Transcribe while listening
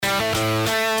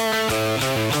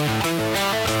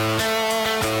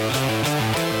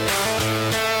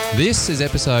This is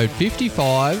episode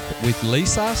 55 with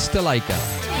Lisa Sthalekar.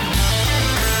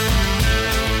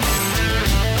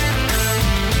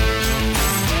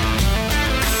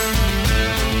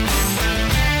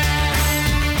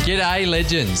 G'day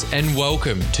legends and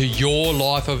welcome to Your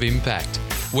Life of Impact,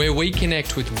 where we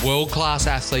connect with world-class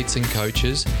athletes and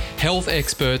coaches, health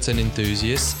experts and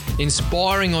enthusiasts,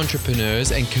 inspiring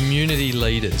entrepreneurs and community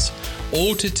leaders,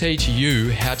 all to teach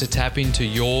you how to tap into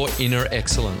your inner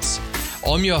excellence.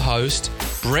 I'm your host,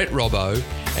 Brett Robbo,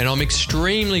 and I'm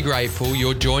extremely grateful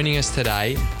you're joining us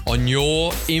today on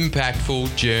your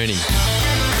impactful journey.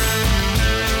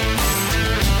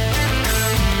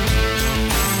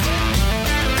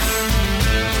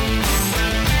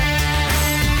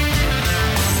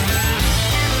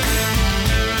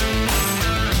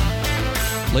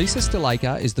 Lisa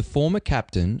Sthalekar is the former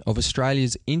captain of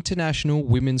Australia's international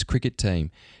women's cricket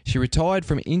team. She retired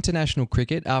from international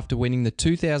cricket after winning the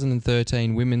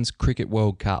 2013 Women's Cricket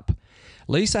World Cup.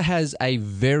 Lisa has a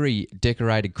very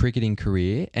decorated cricketing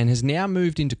career and has now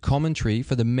moved into commentary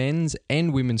for the men's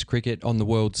and women's cricket on the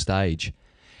world stage.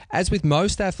 As with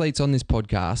most athletes on this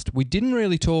podcast, we didn't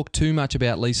really talk too much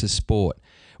about Lisa's sport.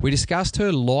 We discussed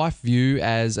her life view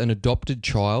as an adopted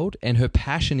child and her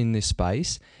passion in this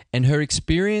space and her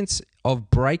experience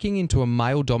of breaking into a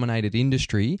male-dominated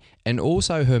industry and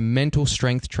also her mental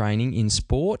strength training in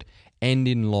sport and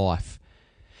in life.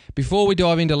 Before we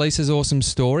dive into Lisa's awesome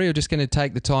story, I'm just going to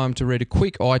take the time to read a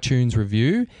quick iTunes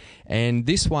review, and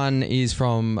this one is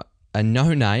from a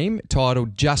no-name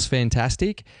titled Just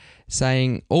Fantastic,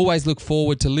 saying, always look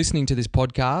forward to listening to this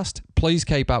podcast. Please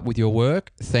keep up with your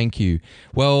work. Thank you.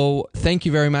 Well, thank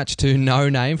you very much to No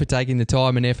Name for taking the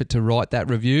time and effort to write that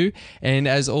review. And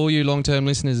as all you long-term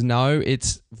listeners know,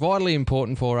 it's vitally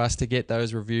important for us to get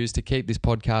those reviews to keep this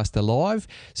podcast alive.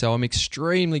 So I'm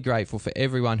extremely grateful for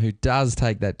everyone who does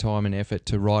take that time and effort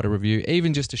to write a review,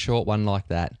 even just a short one like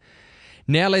that.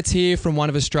 Now let's hear from one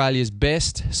of Australia's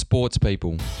best sports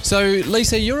people. So,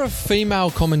 Lisa, you're a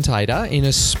female commentator in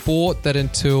a sport that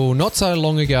until not so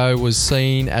long ago was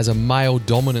seen as a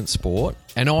male-dominant sport.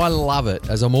 And I love it,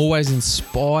 as I'm always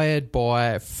inspired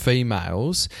by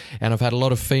females, and I've had a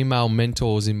lot of female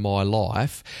mentors in my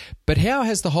life. But how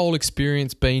has the whole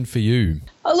experience been for you?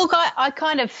 Oh, look, I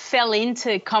kind of fell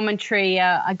into commentary.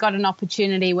 I got an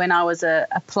opportunity when I was a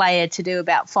player to do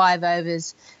about 5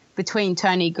 overs between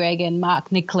Tony Greig and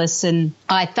Mark Nicholas, and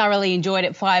I thoroughly enjoyed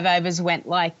it. 5 overs went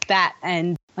like that,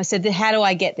 and I said, how do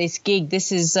I get this gig?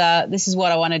 This is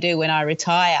what I want to do when I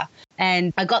retire.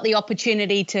 And I got the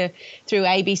opportunity through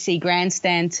ABC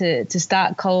Grandstand to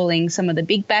start calling some of the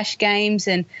Big Bash games,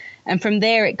 and from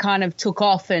there it kind of took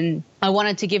off, and I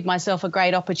wanted to give myself a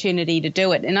great opportunity to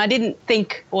do it. And I didn't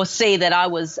think or see that I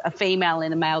was a female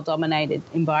in a male-dominated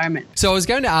environment. So I was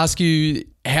going to ask you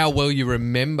how well you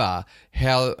remember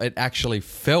how it actually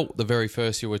felt the very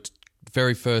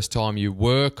first time you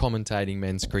were commentating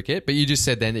men's cricket, but you just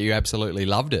said then that you absolutely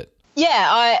loved it.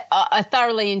 Yeah, I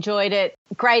thoroughly enjoyed it.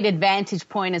 Great advantage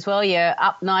point as well. You're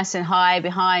up nice and high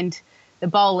behind the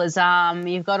bowler's arm.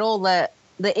 You've got all the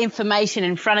information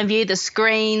in front of you, the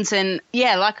screens. And,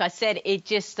 yeah, like I said, it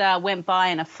just went by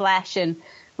in a flash. And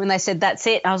when they said, that's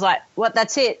it, I was like, what,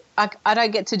 that's it? I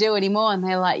don't get to do any more. And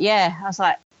they're like, yeah. I was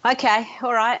like, okay,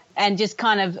 all right. And just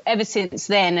kind of ever since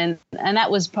then, and that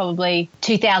was probably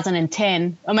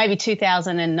 2010 or maybe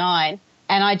 2009.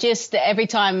 And I just, every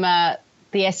time the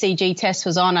SCG test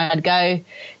was on, I'd go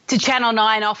to Channel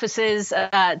 9 offices,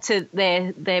 to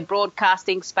their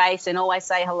broadcasting space, and always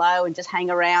say hello and just hang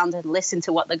around and listen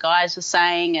to what the guys were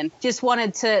saying, and just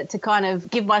wanted to kind of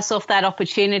give myself that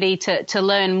opportunity to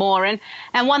learn more. And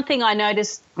one thing I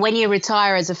noticed, when you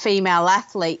retire as a female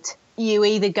athlete, you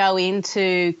either go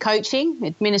into coaching,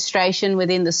 administration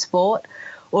within the sport,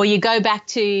 or you go back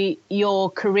to your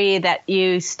career that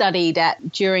you studied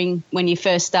at during when you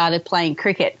first started playing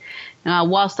cricket.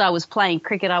 Whilst I was playing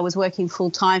cricket, I was working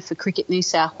full-time for Cricket New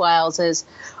South Wales as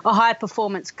a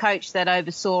high-performance coach that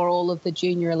oversaw all of the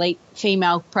junior elite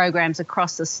female programs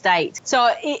across the state. So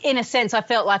in a sense, I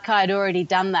felt like I had already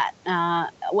done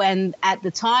that when at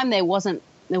the time there wasn't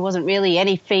really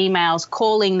any females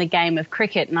calling the game of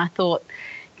cricket. And I thought,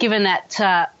 given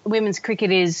that women's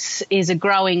cricket is a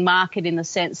growing market in the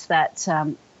sense that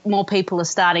more people are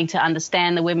starting to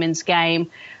understand the women's game,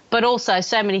 but also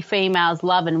so many females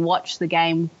love and watch the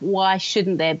game, why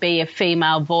shouldn't there be a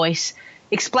female voice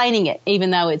explaining it, even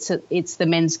though it's the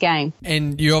men's game?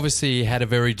 And you obviously had a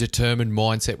very determined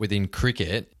mindset within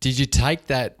cricket. Did you take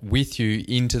that with you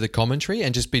into the commentary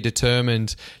and just be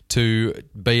determined to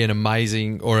be an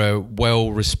amazing or a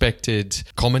well-respected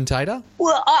commentator?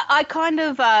 Well, I kind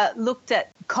of looked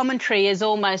at commentary is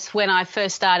almost when I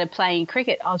first started playing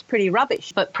cricket, I was pretty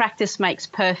rubbish. But practice makes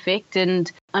perfect, and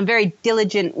I'm very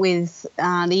diligent with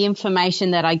the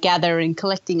information that I gather in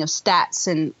collecting of stats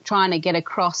and trying to get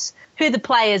across who the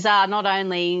players are, not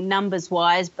only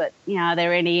numbers-wise, but, are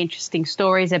there any interesting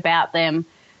stories about them?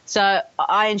 So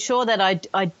I ensure that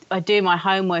I do my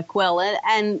homework well.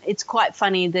 And it's quite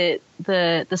funny that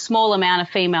the small amount of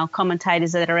female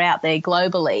commentators that are out there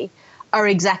globally are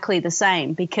exactly the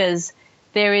same, because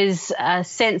there is a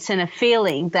sense and a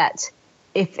feeling that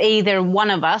if either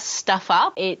one of us stuff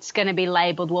up, it's going to be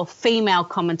labelled, well, female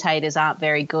commentators aren't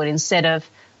very good, instead of,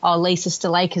 oh, Lisa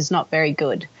Sthalek's not very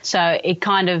good. So it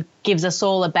kind of gives us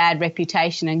all a bad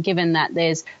reputation. And given that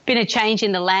there's been a change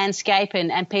in the landscape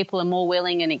and people are more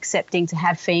willing and accepting to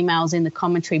have females in the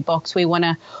commentary box,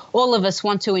 all of us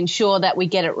want to ensure that we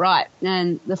get it right.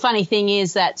 And the funny thing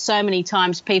is that so many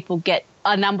times people get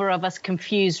a number of us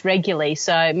confused regularly.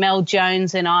 So Mel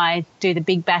Jones and I do the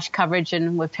Big Bash coverage,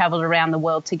 and we've travelled around the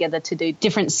world together to do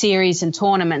different series and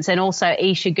tournaments. And also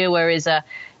Isha Guha is a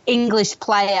English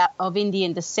player of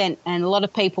Indian descent, and a lot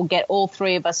of people get all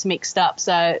three of us mixed up.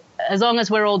 So as long as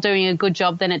we're all doing a good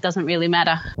job, then it doesn't really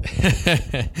matter.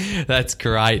 That's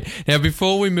great. Now,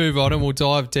 before we move on, and we'll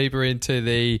dive deeper into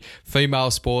the female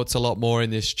sports a lot more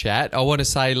in this chat, I want to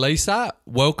say, Lisa,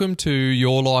 welcome to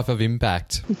Your Life of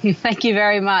Impact. Thank you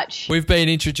very much. We've been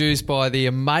introduced by the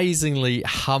amazingly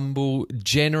humble,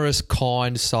 generous,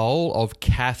 kind soul of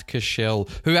Kath Cashel,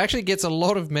 who actually gets a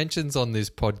lot of mentions on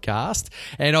this podcast.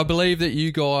 And I believe that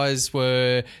you guys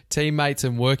were teammates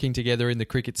and working together in the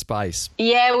cricket space.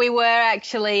 Yeah, we were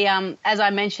actually. As I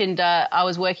mentioned, I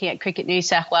was working at Cricket New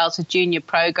South Wales with junior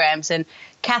programs, and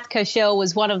Kath Cashel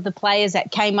was one of the players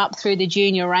that came up through the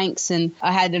junior ranks, and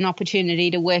I had an opportunity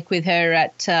to work with her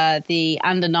at the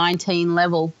under-19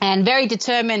 level. And very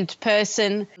determined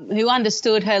person who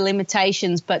understood her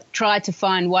limitations but tried to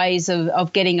find ways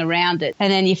of getting around it.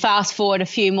 And then you fast forward a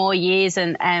few more years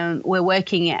and we're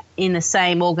working in the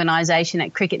same organisation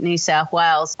at Cricket New South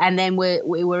Wales. And then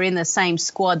we were in the same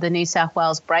squad, the New South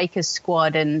Wales Breakers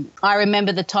squad. And I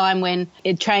remember the time when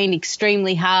it trained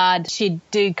extremely hard. She'd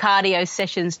do cardio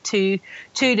sessions 2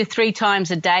 to 3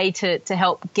 times a day to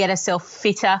help get herself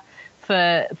fitter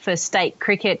for state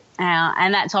cricket.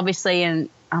 And that's obviously, and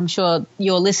I'm sure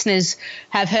your listeners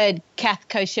have heard Kath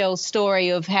Cashel's story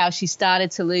of how she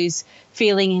started to lose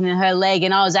feeling in her leg.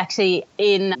 And I was actually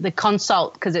in the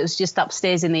consult, because it was just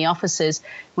upstairs in the offices,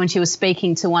 when she was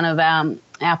speaking to one of our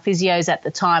physios at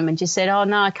the time, and just said, oh,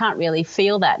 no, I can't really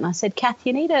feel that. And I said, Kath,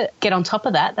 you need to get on top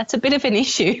of that. That's a bit of an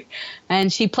issue.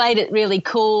 And she played it really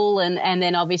cool, and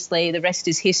then obviously the rest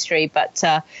is history. But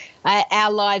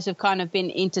our lives have kind of been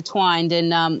intertwined,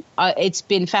 and it's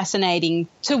been fascinating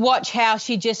to watch how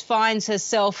she just finds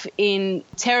herself in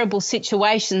terrible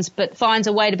situations but finds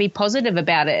a way to be positive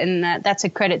about it, and that's a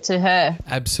credit to her.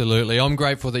 Absolutely. I'm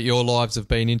grateful that your lives have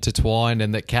been intertwined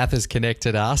and that Kath has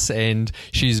connected us, and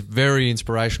she's very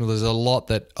inspirational. There's a lot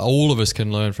that all of us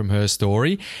can learn from her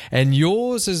story, and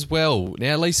yours as well.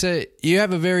 Now, Lisa, you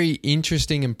have a very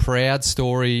interesting and proud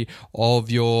story of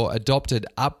your adopted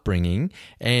upbringing,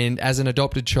 and as an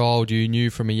adopted child, you knew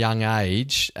from a young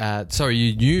age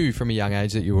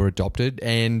that you were adopted,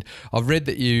 and I've read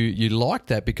that you liked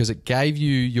that because it gave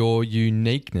you your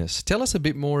uniqueness. Tell us a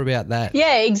bit more about that.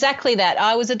 Yeah, exactly that.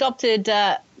 I was adopted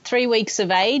 3 weeks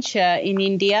of age in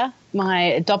India. My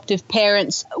adoptive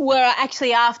parents were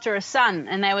actually after a son,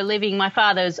 and they were living, my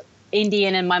father's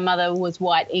Indian and my mother was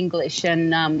white English,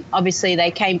 and obviously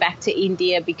they came back to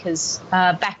India because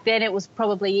back then it was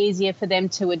probably easier for them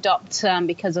to adopt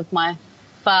because of my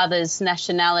father's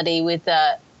nationality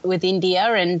with India.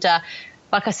 And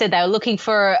like I said, they were looking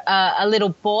for a little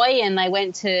boy, and they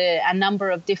went to a number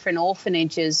of different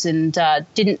orphanages and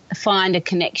didn't find a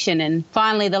connection. And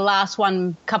finally, the last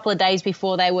one, a couple of days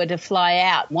before they were to fly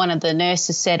out, one of the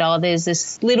nurses said, oh, there's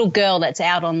this little girl that's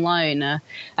out on loan,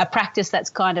 a practice that's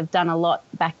kind of done a lot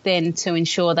back then to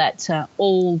ensure that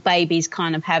all babies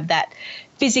kind of have that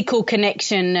physical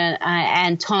connection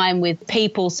and time with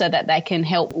people so that they can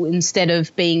help instead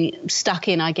of being stuck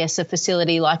in, I guess, a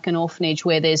facility like an orphanage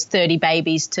where there's 30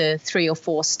 babies to 3 or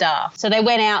 4 staff. So they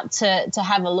went out to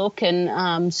have a look,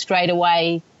 and straight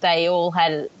away they all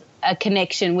had a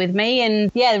connection with me. And,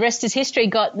 yeah, the rest is history.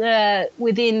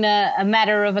 Within a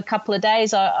matter of a couple of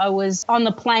days, I was on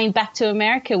the plane back to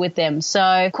America with them.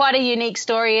 So quite a unique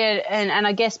story, and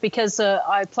I guess because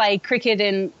I play cricket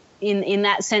and in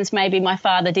that sense, maybe my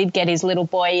father did get his little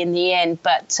boy in the end.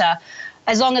 But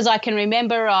as long as I can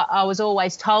remember, I was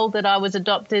always told that I was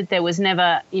adopted. There was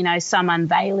never, some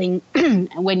unveiling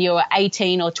when you were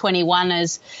 18 or 21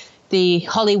 as the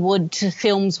Hollywood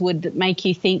films would make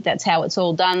you think that's how it's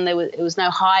all done. There was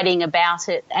no hiding about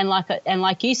it. And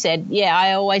like you said, yeah,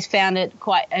 I always found it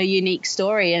quite a unique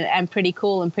story and pretty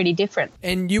cool and pretty different.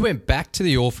 And you went back to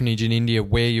the orphanage in India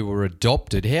where you were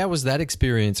adopted. How was that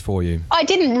experience for you? I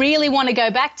didn't really want to go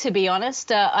back, to be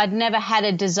honest. I'd never had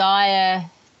a desire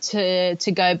to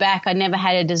go back. I never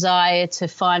had a desire to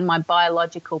find my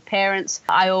biological parents.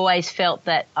 I always felt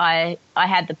that I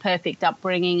had the perfect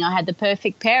upbringing. I had the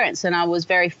perfect parents, and I was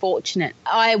very fortunate.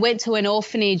 I went to an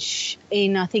orphanage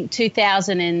in, I think,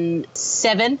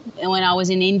 2007 when I was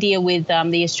in India with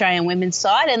the Australian Women's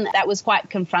Side, and that was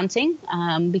quite confronting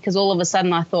because all of a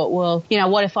sudden I thought, well,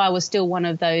 what if I was still one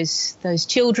of those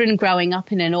children growing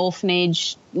up in an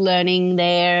orphanage, learning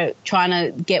there, trying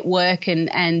to get work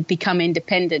and become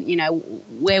independent?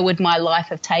 Where would my life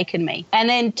have taken me? And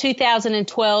then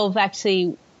 2012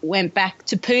 actually went back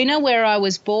to Pune where I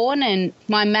was born, and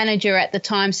my manager at the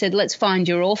time said, let's find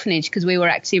your orphanage, because we were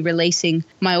actually releasing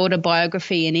my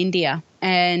autobiography in India.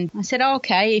 And I said,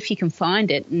 okay, if you can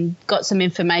find it, and got some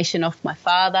information off my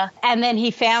father. And then he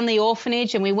found the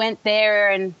orphanage and we went there,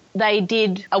 and they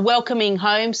did a welcoming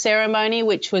home ceremony,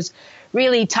 which was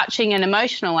really touching and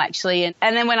emotional, actually.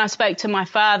 And then when I spoke to my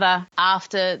father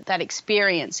after that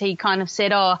experience, he kind of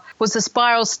said, was the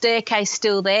spiral staircase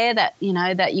still there that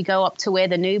you go up to where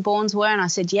the newborns were? And I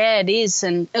said, yeah, it is.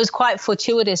 And it was quite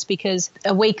fortuitous because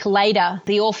a week later,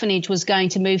 the orphanage was going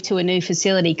to move to a new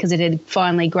facility because it had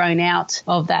finally grown out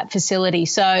of that facility.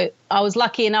 So I was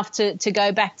lucky enough to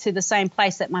go back to the same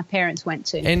place that my parents went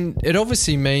to. And it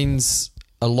obviously means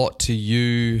a lot to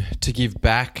you to give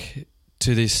back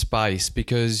to this space,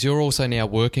 because you're also now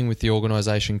working with the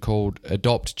organisation called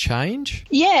Adopt Change.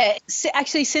 Yeah,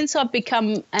 actually, since I've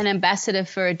become an ambassador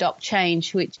for Adopt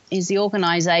Change, which is the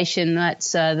organisation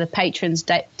that's the patrons,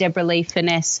 Deborah Lee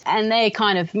Finesse, and their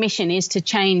kind of mission is to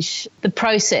change the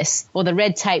process or the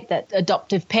red tape that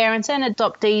adoptive parents and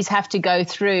adoptees have to go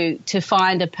through to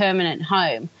find a permanent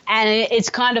home. And it's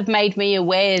kind of made me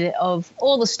aware of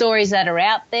all the stories that are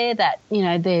out there that,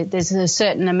 there's a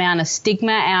certain amount of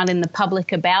stigma out in the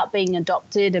public about being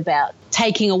adopted, about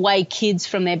taking away kids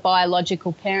from their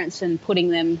biological parents and putting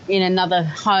them in another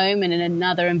home and in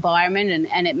another environment,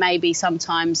 and it may be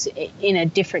sometimes in a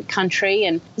different country.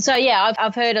 And so, yeah,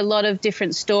 I've heard a lot of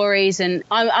different stories, and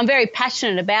I'm very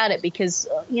passionate about it because,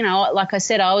 like I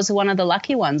said, I was one of the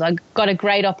lucky ones. I got a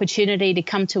great opportunity to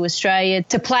come to Australia,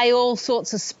 to play all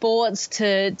sorts of sports,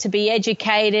 to be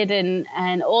educated,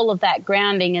 and all of that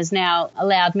grounding has now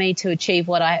allowed me to achieve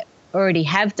what I already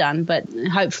have done, but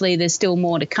hopefully there's still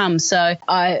more to come. So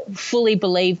I fully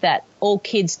believe that all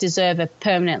kids deserve a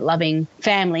permanent, loving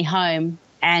family home,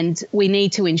 and we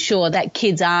need to ensure that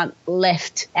kids aren't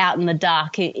left out in the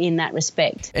dark in that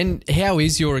respect. And how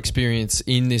is your experience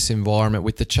in this environment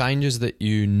with the changes that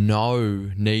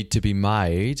need to be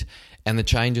made and the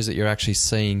changes that you're actually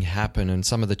seeing happen and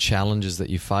some of the challenges that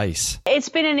you face? It's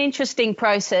been an interesting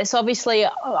process. Obviously,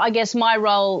 I guess my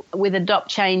role with Adopt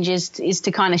Change is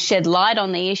to kind of shed light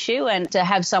on the issue and to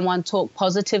have someone talk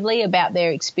positively about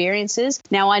their experiences.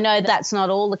 Now, I know that's not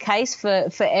all the case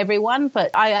for everyone, but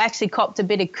I actually copped a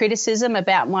bit of criticism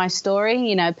about my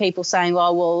story. People saying,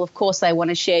 well, of course they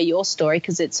want to share your story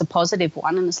because it's a positive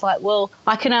one. And it's like, well,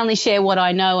 I can only share what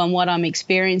I know and what I'm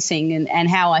experiencing and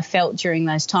how I felt during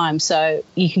those times. So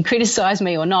you can criticise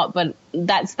me or not, but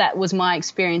that was my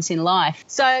experience in life.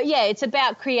 So, yeah, it's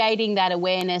about creating that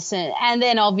awareness. And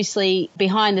then obviously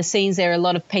behind the scenes, there are a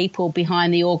lot of people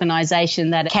behind the organisation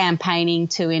that are campaigning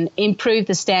to improve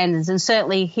the standards. And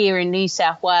certainly here in New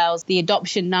South Wales, the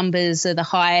adoption numbers are the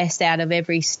highest out of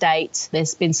every state.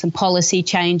 There's been some policy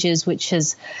changes which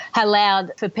has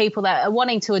allowed for people that are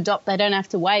wanting to adopt, they don't have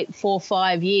to wait 4 or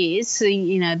 5 years. So,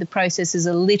 the process is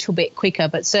a little bit quicker,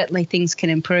 but certainly things can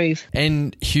improve.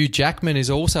 And Hugh Jackman is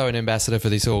also an ambassador for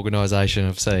this organisation,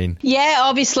 I've seen. Yeah,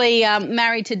 obviously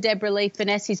married to Deborah Lee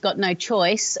Finesse, he's got no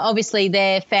choice. Obviously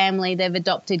their family, they've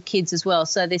adopted kids as well,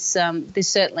 so this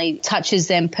certainly touches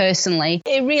them personally.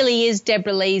 It really is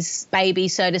Deborah Lee's baby,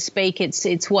 so to speak.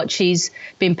 It's what she's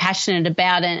been passionate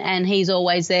about, and he's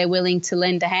always there willing to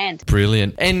lend a hand.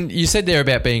 Brilliant. And you said there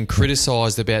about being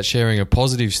criticised about sharing a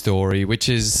positive story, which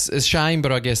is a shame,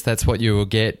 but I guess that's what you will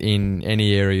get in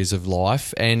any areas of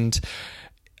life. And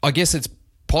I guess it's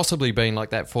possibly been like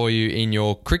that for you in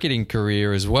your cricketing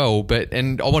career as well.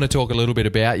 And I want to talk a little bit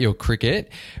about your cricket,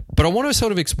 but I want to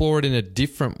sort of explore it in a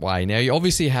different way. Now, you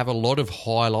obviously have a lot of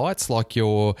highlights, like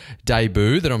your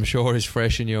debut that I'm sure is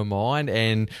fresh in your mind,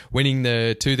 and winning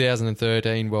the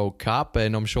 2013 World Cup,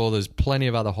 and I'm sure there's plenty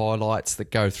of other highlights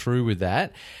that go through with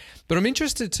that. But I'm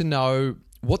interested to know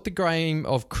what the game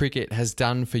of cricket has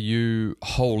done for you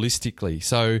holistically.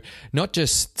 So not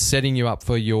just setting you up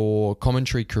for your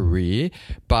commentary career,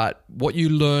 but what you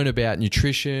learn about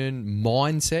nutrition,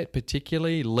 mindset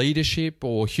particularly, leadership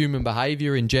or human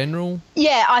behaviour in general.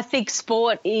 Yeah, I think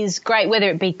sport is great, whether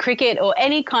it be cricket or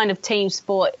any kind of team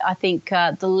sport. I think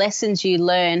the lessons you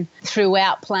learn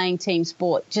throughout playing team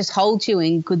sport just hold you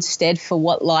in good stead for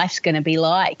what life's going to be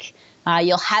like.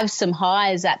 You'll have some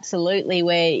highs, absolutely,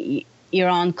 where you're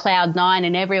on cloud nine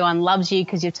and everyone loves you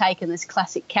because you've taken this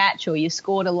classic catch or you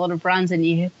scored a lot of runs and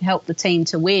you helped the team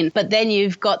to win. But then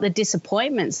you've got the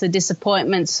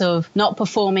disappointments of not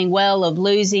performing well, of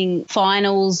losing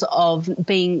finals, of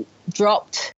being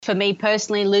dropped. For me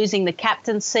personally, losing the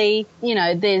captaincy,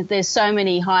 there's so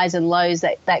many highs and lows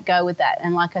that go with that.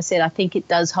 And like I said, I think it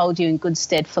does hold you in good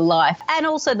stead for life. And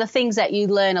also the things that you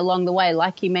learn along the way,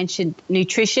 like you mentioned,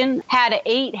 nutrition, how to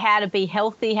eat, how to be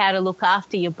healthy, how to look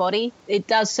after your body. It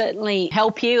does certainly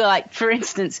help you. Like, for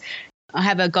instance, I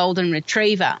have a golden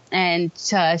retriever and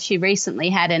she recently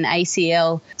had an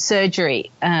ACL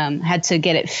surgery, had to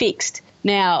get it fixed.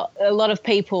 Now, a lot of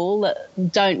people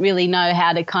don't really know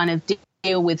how to kind of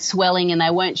deal with swelling and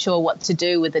they weren't sure what to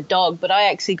do with the dog, but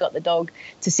I actually got the dog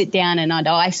to sit down and I'd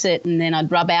ice it and then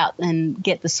I'd rub out and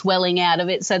get the swelling out of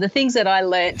it. So the things that I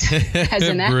learnt as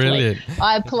an athlete,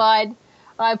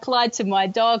 I applied to my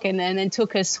dog and then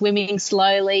took her swimming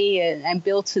slowly and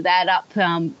built that up,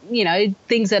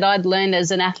 things that I'd learned as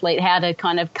an athlete, how to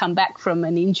kind of come back from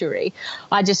an injury.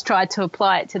 I just tried to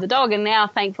apply it to the dog and now,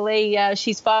 thankfully,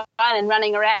 she's fine and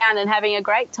running around and having a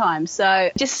great time.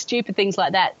 So just stupid things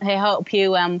like that, they help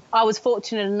you. I was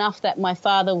fortunate enough that my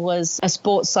father was a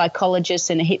sports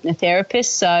psychologist and a hypnotherapist.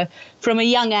 So from a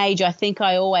young age, I think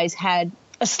I always had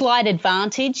a slight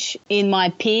advantage in my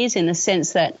peers in the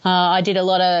sense that I did a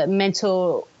lot of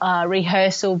mental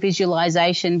rehearsal,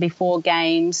 visualization before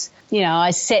games.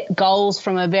 I set goals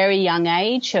from a very young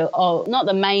age, or not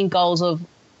the main goals of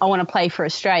I want to play for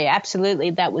Australia. Absolutely,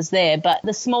 that was there. But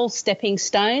the small stepping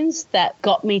stones that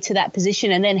got me to that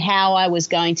position and then how I was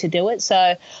going to do it.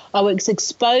 So I was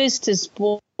exposed to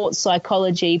sports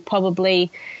psychology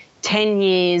probably 10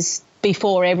 years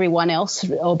before everyone else,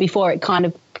 or before it kind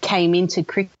of came into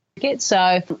cricket.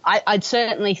 So I'd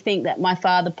certainly think that my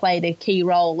father played a key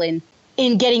role in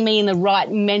getting me in the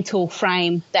right mental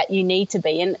frame that you need to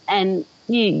be. And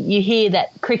you hear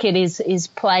that cricket is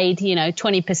played,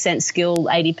 20% skill,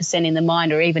 80% in the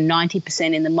mind, or even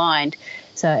 90% in the mind.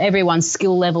 So everyone's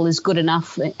skill level is good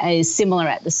enough, is similar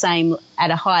at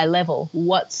a high level.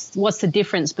 What's the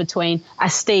difference between a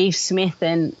Steve Smith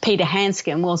and Peter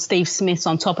Handscomb? Well, Steve Smith's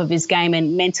on top of his game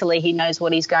and mentally he knows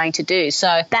what he's going to do.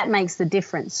 So that makes the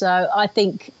difference. So I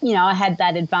think, I had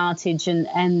that advantage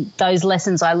and those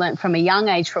lessons I learnt from a young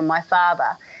age from my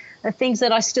father are things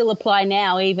that I still apply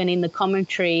now, even in the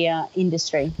commentary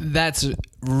industry. That's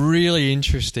really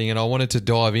interesting, and I wanted to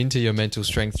dive into your mental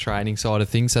strength training side of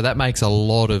things. So that makes a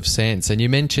lot of sense. And you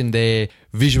mentioned there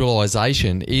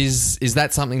visualization. Is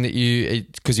that something that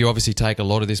because you obviously take a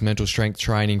lot of this mental strength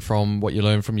training from what you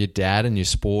learned from your dad and your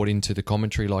sport into the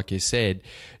commentary, like you said.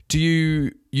 Do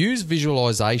you use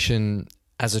visualization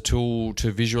as a tool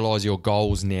to visualize your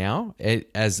goals now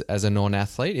as a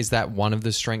non-athlete? Is that one of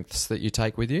the strengths that you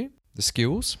take with you, the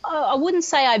skills? I wouldn't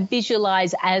say I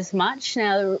visualize as much.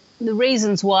 Now, the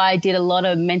reasons why I did a lot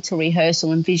of mental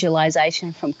rehearsal and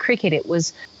visualization from cricket, it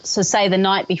was, so say the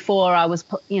night before I was,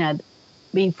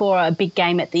 before a big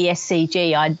game at the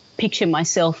SCG, I'd picture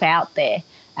myself out there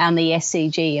on the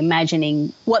SCG,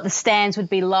 imagining what the stands would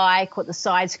be like, what the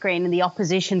side screen and the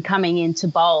opposition coming in to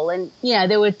bowl. And,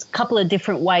 there were a couple of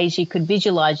different ways you could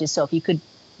visualise yourself. You could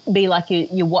be like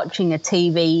you're watching a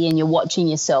TV and you're watching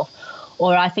yourself.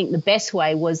 Or I think the best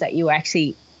way was that you were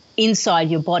actually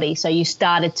inside your body. So you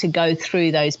started to go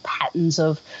through those patterns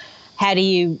of how do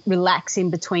you relax in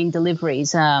between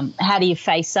deliveries? How do you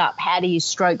face up? How do you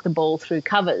stroke the ball through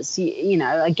covers,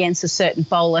 against a certain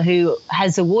bowler who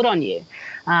has the wood on you?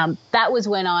 That was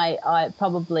when I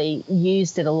probably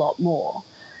used it a lot more.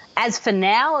 As for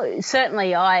now,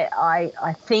 certainly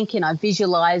I think and I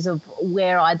visualise of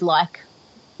where I'd like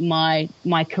my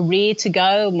career to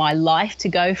go, my life to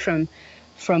go from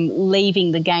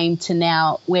leaving the game to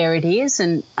now where it is.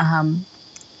 And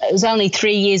it was only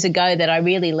 3 years ago that I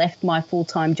really left my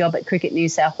full-time job at Cricket New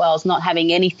South Wales, not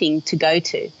having anything to go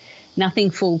to,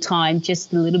 nothing full-time,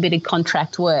 just a little bit of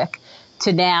contract work,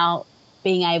 to now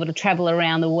being able to travel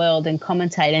around the world and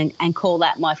commentate and call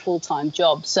that my full-time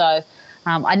job. So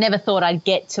I never thought I'd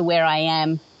get to where I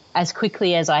am as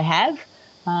quickly as I have,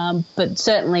 but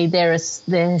certainly there's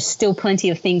still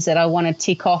plenty of things that I want to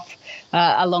tick off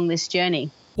along this journey.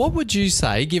 What would you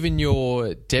say, given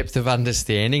your depth of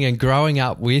understanding and growing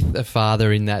up with a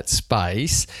father in that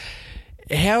space,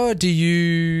 how do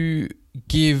you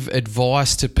give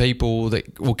advice to people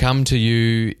that will come to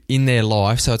you in their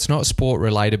life? So it's not sport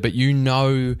related, but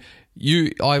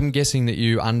I'm guessing that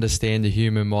you understand the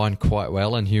human mind quite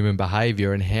well and human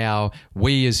behaviour, and how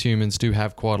we as humans do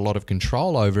have quite a lot of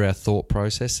control over our thought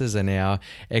processes and our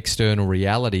external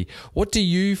reality. What do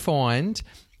you find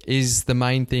is the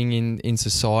main thing in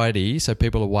society, so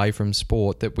people away from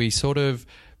sport, that we sort of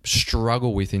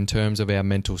struggle with in terms of our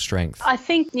mental strength? I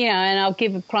think, and I'll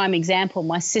give a prime example.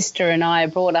 My sister and I are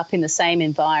brought up in the same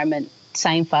environment,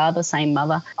 same father, same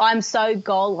mother. I'm so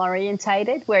goal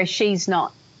orientated, whereas she's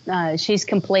not. She's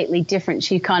completely different.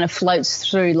 She kind of floats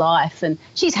through life, and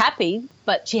she's happy,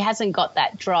 but she hasn't got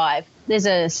that drive. There's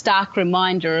a stark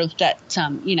reminder of that,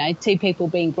 two people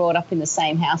being brought up in the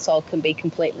same household can be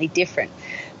completely different.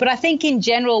 But I think in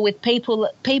general with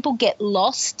people get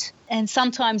lost, and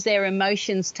sometimes their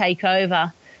emotions take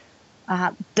over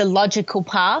the logical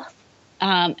path,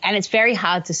 and it's very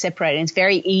hard to separate. And it's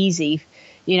very easy,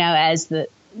 as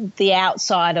the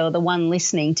outsider or the one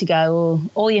listening to go, oh,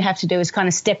 all you have to do is kind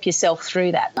of step yourself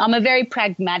through that. I'm a very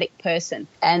pragmatic person,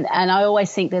 and I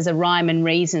always think there's a rhyme and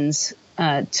reasons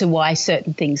to why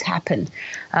certain things happen.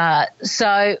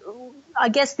 So I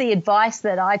guess the advice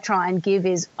that I try and give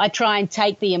is I try and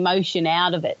take the emotion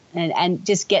out of it and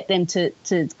just get them to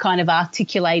kind of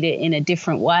articulate it in a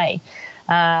different way.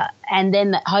 And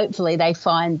then hopefully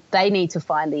they need to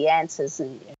find the answers,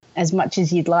 and as much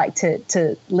as you'd like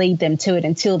to lead them to it,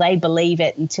 until they believe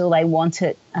it, until they want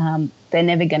it, they're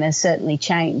never going to certainly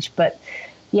change. But,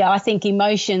 I think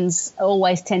emotions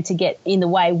always tend to get in the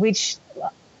way, which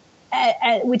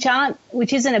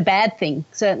isn't a bad thing,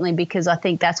 certainly, because I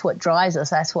think that's what drives us.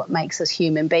 That's what makes us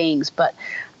human beings. But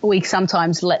we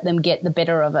sometimes let them get the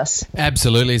better of us.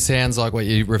 Absolutely. It sounds like what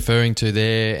you're referring to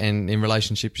there, and in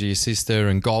relationship to your sister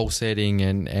and goal setting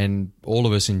and all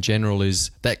of us in general,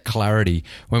 is that clarity.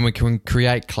 When we can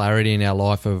create clarity in our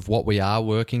life of what we are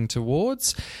working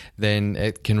towards, then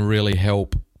it can really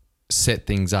help set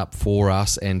things up for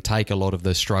us and take a lot of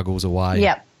the struggles away.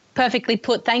 Yep. Perfectly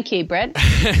put. Thank you, Brett.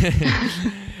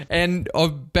 And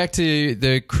back to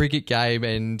the cricket game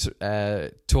and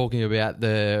talking about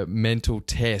the mental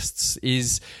tests.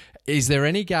 Is there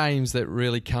any games that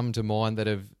really come to mind that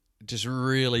have just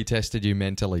really tested you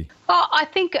mentally? Oh, I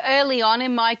think early on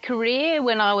in my career,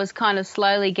 when I was kind of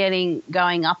slowly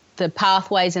going up the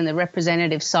pathways and the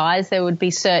representative sides, there would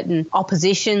be certain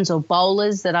oppositions or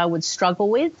bowlers that I would struggle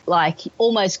with, like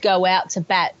almost go out to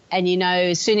bat, and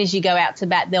as soon as you go out to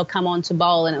bat, they'll come on to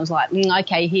bowl, and it was like,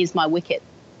 okay, here's my wicket.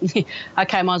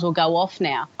 Okay, might as well go off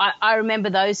now. I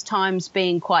remember those times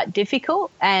being quite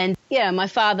difficult, and my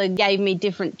father gave me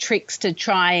different tricks to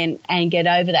try and get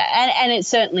over that, and it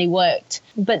certainly worked.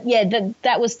 But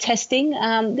that was testing.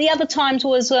 The other times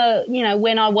was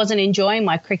when I wasn't enjoying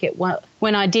my cricket,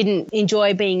 when I didn't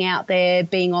enjoy being out there,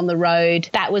 being on the road.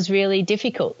 That was really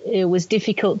difficult. It was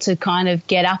difficult to kind of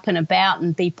get up and about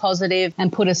and be positive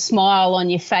and put a smile on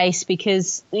your face,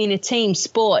 because in a team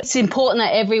sport, it's important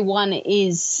that everyone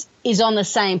is on the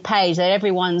same page, that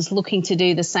everyone's looking to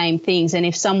do the same things. And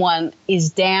if someone is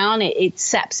down, it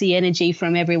saps the energy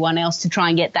from everyone else to try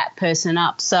and get that person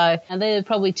up. So there are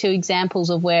probably two examples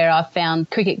of where I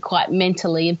found cricket quite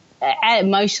mentally,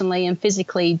 emotionally and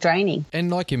physically draining. And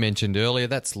like you mentioned earlier,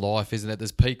 that's life, isn't it?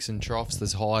 There's peaks and troughs,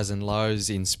 there's highs and lows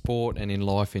in sport and in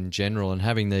life in general, and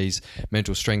having these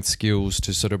mental strength skills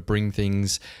to sort of bring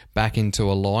things back into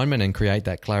alignment and create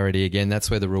that clarity again, that's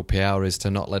where the real power is,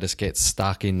 to not let us get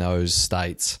stuck in those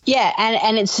states. Yeah,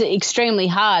 and it's extremely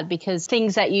hard, because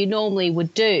things that you normally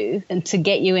would do and to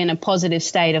get you in a positive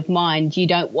state of mind, you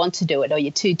don't want to do it, or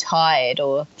you're too tired.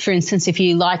 Or, for instance, if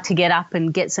you like to get up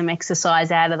and get some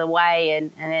exercise out of the way,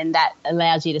 and then that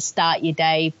allows you to start your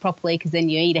day properly, because then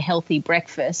you eat a healthy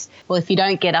breakfast. Well, if you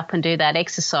don't get up and do that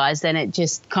exercise, then it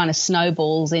just kind of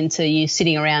snowballs into you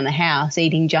sitting around the house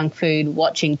eating junk food,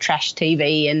 watching trash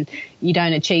TV, and you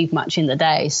don't achieve much in the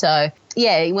day. So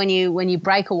when you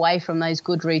break away from those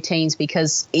good routines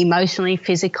because emotionally,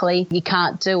 physically you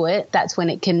can't do it, that's when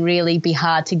it can really be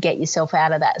hard to get yourself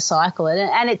out of that cycle.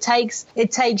 And it takes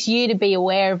you to be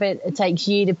aware of it. It takes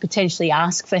you to potentially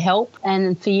ask for help,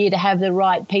 and for you to have the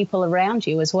right people around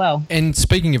you as well. And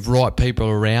speaking of right people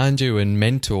around you and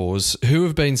mentors, who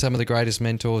have been some of the greatest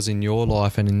mentors in your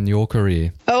life and in your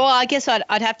career? Oh, I guess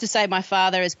I'd have to say my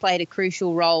father has played a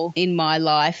crucial role in my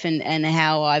life and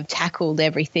how I've tackled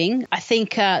everything. I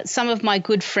think some of my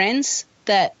good friends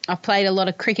that I've played a lot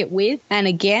of cricket with and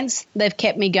against. They've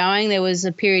kept me going. There was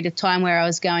a period of time where I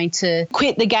was going to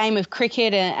quit the game of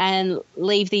cricket and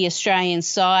leave the Australian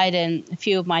side, and a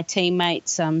few of my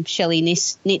teammates, Shelley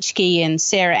Nitschke and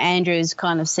Sarah Andrews,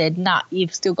 kind of said, nah,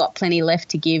 you've still got plenty left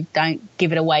to give. Don't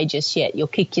give it away just yet. You'll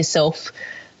kick yourself,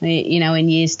 in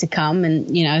years to come.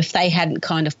 And, if they hadn't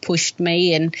kind of pushed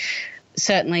me, and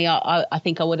certainly I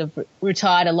think I would have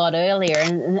retired a lot earlier.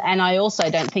 And I also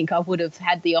don't think I would have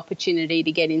had the opportunity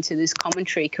to get into this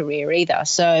commentary career either.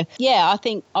 So, yeah, I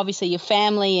think obviously your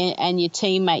family and your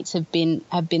teammates have been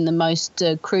the most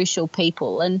crucial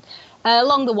people. And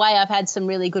along the way, I've had some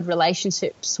really good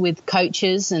relationships with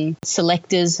coaches and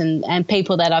selectors and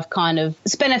people that I've kind of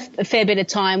spent a fair bit of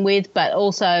time with, but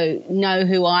also know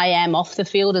who I am off the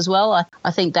field as well. I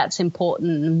think that's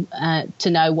important to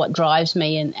know what drives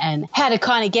me and how to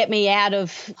kind of get me out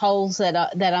of holes that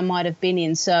I might have been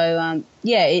in. So,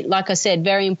 like I said,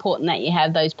 very important that you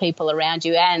have those people around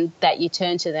you and that you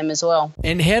turn to them as well.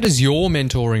 And how does your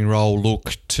mentoring role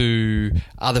look to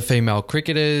other female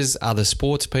cricketers, other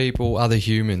sports people, other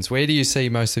humans? Where do you see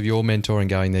most of your mentoring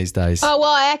going these days? Oh,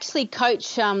 well, I actually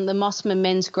coach the Mossman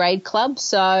Men's Grade Club,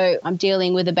 so I'm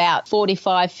dealing with about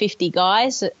 45, 50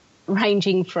 guys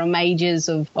ranging from ages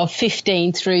of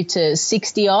 15 through to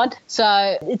 60 odd.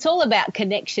 So it's all about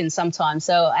connection sometimes.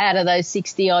 So out of those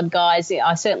 60 odd guys,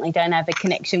 I certainly don't have a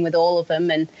connection with all of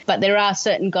them. But there are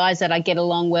certain guys that I get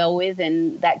along well with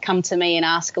and that come to me and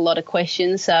ask a lot of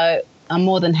questions. So I'm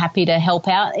more than happy to help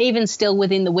out. Even still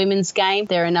within the women's game,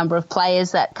 there are a number of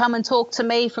players that come and talk to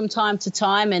me from time to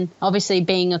time. And obviously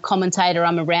being a commentator,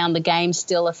 I'm around the game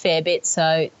still a fair bit.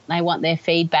 So they want their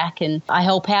feedback and I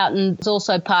help out. And it's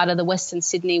also part of the Western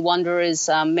Sydney Wanderers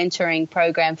mentoring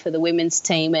program for the women's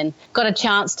team and got a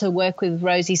chance to work with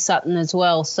Rosie Sutton as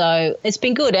well. So it's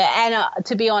been good. And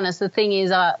to be honest, the thing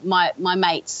is my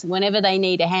mates, whenever they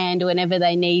need a hand, whenever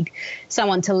they need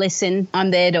someone to listen,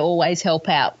 I'm there to always help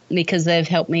out because they've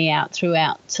helped me out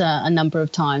throughout a number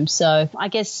of times. So I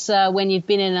guess when you've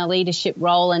been in a leadership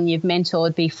role and you've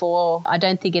mentored before, I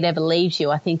don't think it ever leaves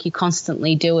you. I think you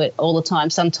constantly do it all the time.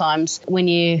 Sometimes when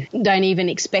you don't even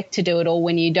expect to do it or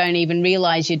when you don't even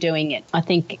realise you're doing it, I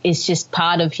think it's just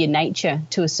part of your nature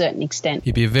to a certain extent.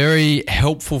 You'd be a very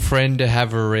helpful friend to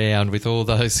have around with all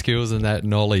those skills and that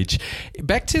knowledge.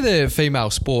 Back to the female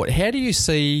sport, how do you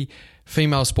see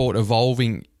female sport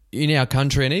evolving in our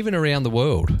country and even around the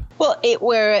world? Well,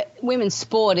 where women's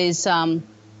sport is in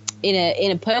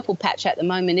a purple patch at the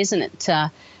moment, isn't it?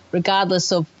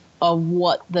 Regardless of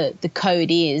what the code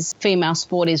is, female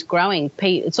sport is growing.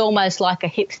 It's almost like a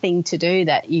hip thing to do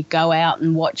that you go out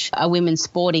and watch a women's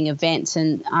sporting event,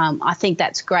 and I think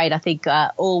that's great. I think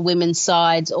all women's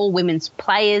sides, all women's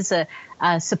players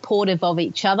are supportive of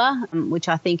each other, which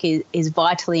I think is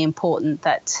vitally important,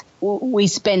 that we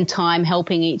spend time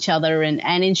helping each other and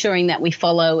ensuring that we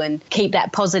follow and keep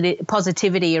that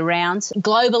positivity around.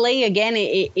 Globally, again,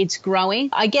 it's growing.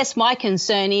 I guess my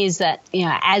concern is that,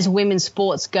 as women's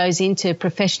sports goes into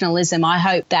professionalism, I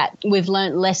hope that we've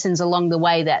learnt lessons along the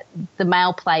way that the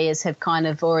male players have kind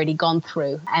of already gone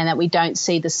through and that we don't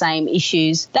see the same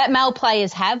issues that male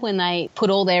players have when they put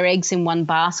all their eggs in one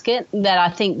basket, that I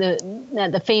think that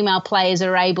the female players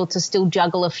are able to still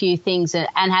juggle a few things and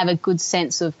have a good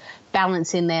sense of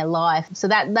balance in their life. So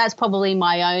that's probably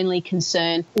my only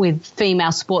concern with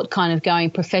female sport kind of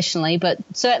going professionally. But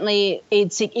certainly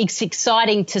it's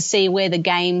exciting to see where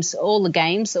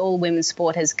all women's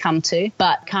sport has come to,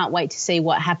 but can't wait to see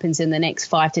what happens in the next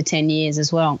 5 to 10 years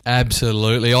as well.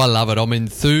 Absolutely. I love it. I'm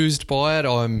enthused by it.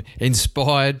 I'm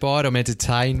inspired by it. I'm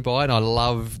entertained by it. And I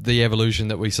love the evolution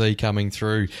that we see coming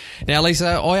through. Now,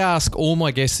 Lisa, I ask all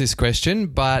my guests this question,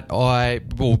 but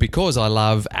because I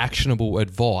love actionable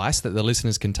advice that the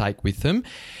listeners can take with them.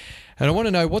 And I want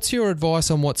to know, what's your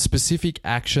advice on what specific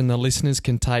action the listeners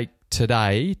can take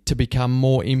today to become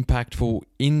more impactful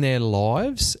in their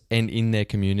lives and in their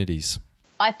communities?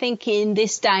 I think in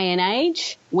this day and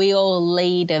age, we all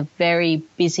lead a very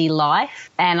busy life.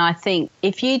 And I think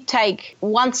if you take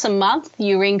once a month,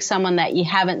 you ring someone that you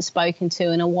haven't spoken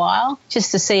to in a while,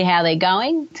 just to see how they're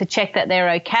going, to check that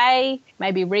they're okay,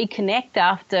 maybe reconnect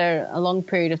after a long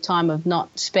period of time of not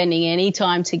spending any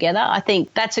time together. I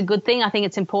think that's a good thing. I think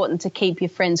it's important to keep your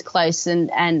friends close.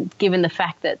 And given the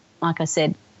fact that, like I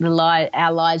said,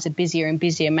 our lives are busier and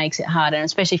busier, makes it harder. And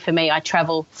especially for me, I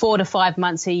travel 4 to 5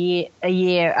 months a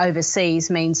year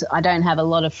overseas, means I don't have a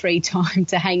lot of free time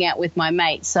to hang out with my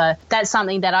mates. So that's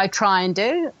something that I try and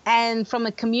do. And from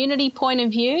a community point of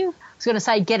view, was going to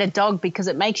say get a dog because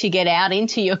it makes you get out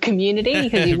into your community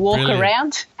because you walk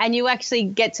around and you actually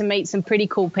get to meet some pretty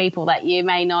cool people that you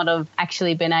may not have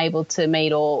actually been able to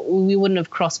meet or we wouldn't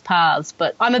have crossed paths.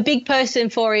 But I'm a big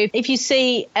person for if you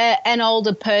see an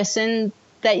older person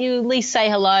that you at least say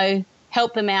hello,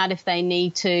 help them out if they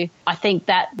need to. I think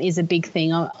that is a big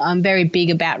thing. I'm very big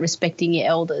about respecting your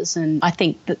elders, and I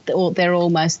think that they're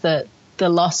almost the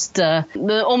lost,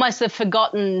 almost the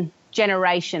forgotten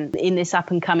generation in this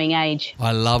up and coming age.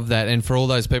 I love that. And for all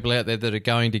those people out there that are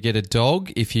going to get a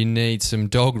dog, if you need some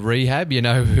dog rehab, you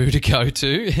know who to go to.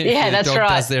 Yeah, that's right. Dog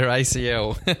does their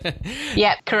ACL.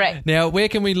 Yeah, correct. Now, where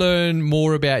can we learn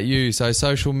more about you? So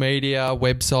social media,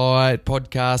 website,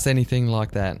 podcast, anything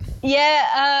like that?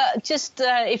 Yeah, just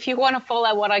if you want to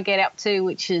follow what I get up to,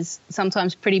 which is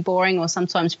sometimes pretty boring or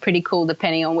sometimes pretty cool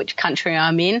depending on which country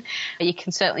I'm in, you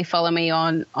can certainly follow me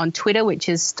on Twitter, which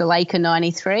is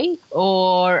Sthalekar93.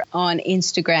 Or on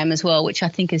Instagram as well, which I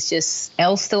think is just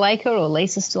Elle Sthalekar or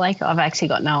Lisa Sthalekar. I've actually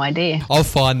got no idea. I'll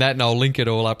find that and I'll link it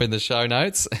all up in the show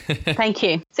notes. Thank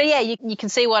you. So, yeah, you can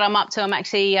see what I'm up to. I'm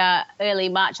actually early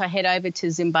March, I head over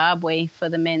to Zimbabwe for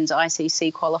the men's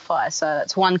ICC qualifier. So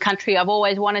that's one country I've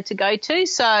always wanted to go to.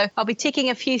 So I'll be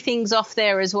ticking a few things off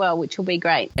there as well, which will be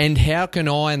great. And how can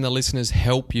I and the listeners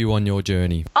help you on your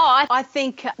journey? I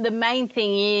think the main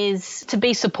thing is to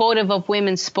be supportive of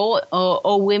women's sport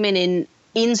or women in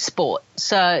sport.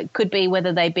 So it could be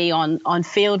whether they be on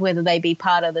field, whether they be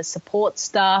part of the support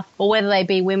staff or whether they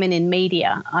be women in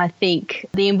media. I think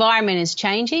the environment is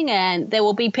changing and there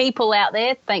will be people out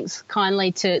there, thanks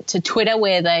kindly to Twitter,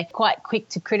 where they're quite quick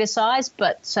to criticise.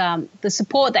 But the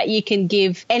support that you can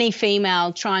give any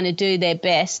female trying to do their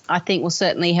best, I think will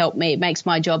certainly help me. It makes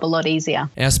my job a lot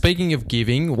easier. Now, speaking of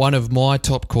giving, one of my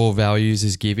top core values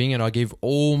is giving, and I give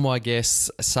all my guests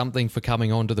something for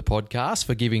coming onto the podcast,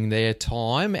 for giving their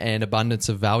time and abundance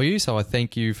of value. So I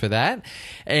thank you for that.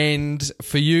 And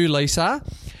for you, Lisa,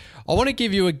 I want to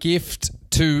give you a gift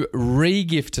to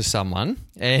re-gift to someone.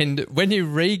 And when you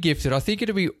re-gift it, I think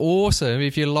it'd be awesome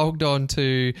if you logged on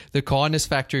to the Kindness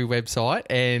Factory website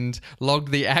and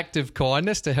logged the act of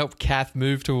kindness to help Kath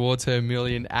move towards her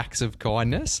 1,000,000 acts of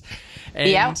kindness.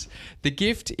 And the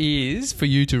gift is, for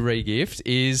you to re-gift,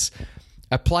 is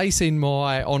a place in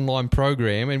my online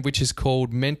program, and which is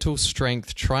called Mental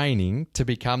Strength Training to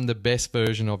become the best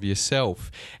version of yourself.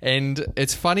 And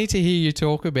it's funny to hear you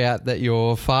talk about that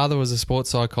your father was a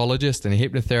sports psychologist and a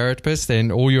hypnotherapist and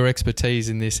all your expertise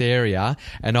in this area.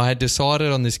 And I had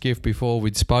decided on this gift before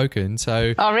we'd spoken.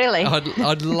 So oh, really?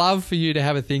 I'd love for you to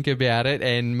have a think about it,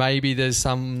 and maybe there's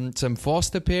some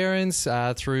foster parents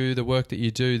through the work that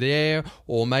you do there,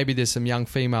 or maybe there's some young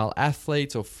female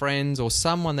athletes or friends or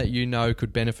someone that you know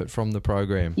could benefit from the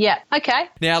program. Yeah, okay.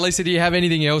 Now, Lisa, do you have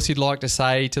anything else you'd like to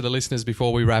say to the listeners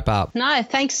before we wrap up? No,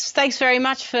 thanks very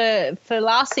much for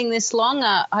lasting this long.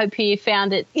 I hope you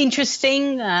found it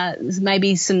interesting.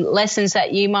 Maybe some lessons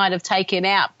that you might have taken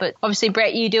out. But obviously,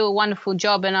 Brett, you do a wonderful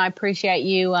job, and I appreciate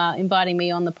you inviting me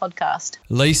on the podcast.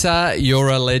 Lisa, you're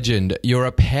a legend. You're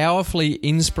a powerfully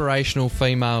inspirational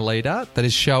female leader that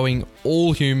is showing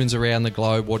all humans around the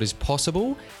globe what is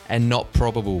possible and not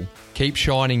probable. Keep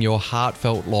shining your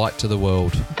heartfelt light to the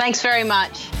world. Thanks very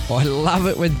much. I love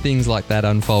it when things like that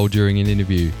unfold during an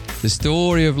interview. The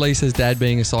story of Lisa's dad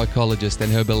being a psychologist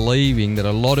and her believing that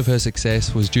a lot of her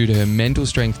success was due to her mental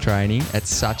strength training at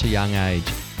such a young age.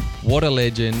 What a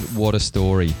legend, what a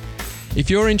story. If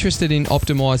you're interested in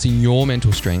optimizing your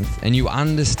mental strength and you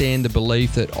understand the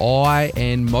belief that I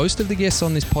and most of the guests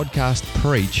on this podcast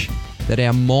preach, that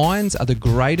our minds are the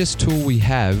greatest tool we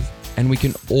have, and we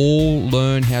can all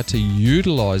learn how to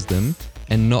utilize them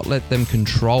and not let them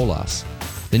control us,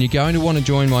 then you're going to want to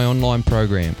join my online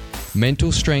program,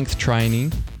 Mental Strength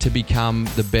Training to become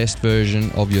the best version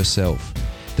of yourself.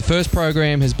 The first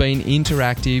program has been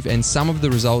interactive, and some of the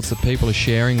results that people are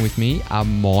sharing with me are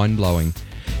mind-blowing.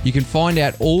 You can find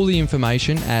out all the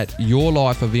information at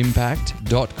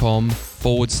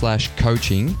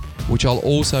yourlifeofimpact.com/coaching, which I'll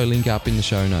also link up in the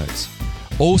show notes.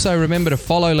 Also, remember to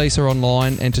follow Lisa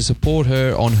online and to support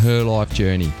her on her life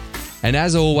journey. And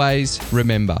as always,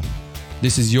 remember,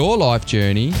 this is your life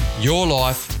journey, your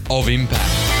life of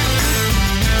impact.